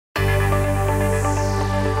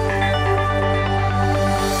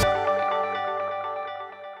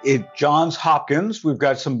At Johns Hopkins, we've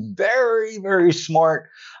got some very, very smart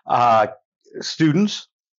uh, students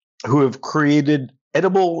who have created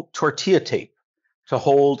edible tortilla tape to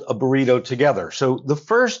hold a burrito together. So the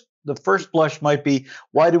first blush might be,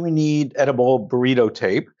 why do we need edible burrito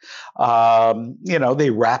tape? They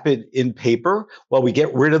wrap it in paper. Well, we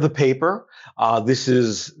get rid of the paper. This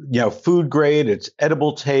is, food grade. It's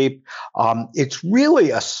edible tape. It's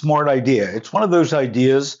really a smart idea. It's one of those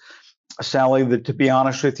ideas, Sally, that, to be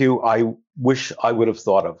honest with you, I wish I would have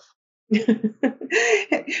thought of.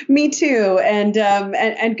 Me too, and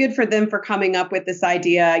good for them for coming up with this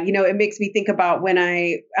idea. It makes me think about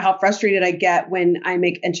how frustrated I get when I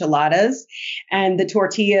make enchiladas, and the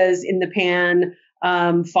tortillas in the pan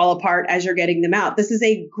fall apart as you're getting them out. This is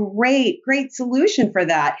a great solution for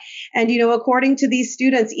that. And according to these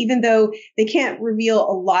students, even though they can't reveal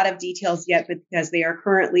a lot of details yet, because they are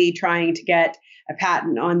currently trying to get a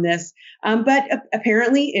patent on this, but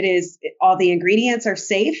apparently all the ingredients are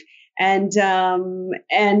safe. And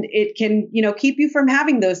it can, keep you from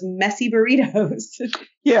having those messy burritos.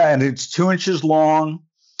 Yeah, and it's 2 inches long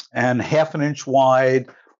and half an inch wide.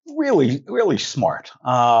 Really, really smart.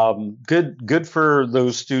 Good for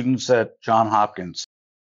those students at Johns Hopkins.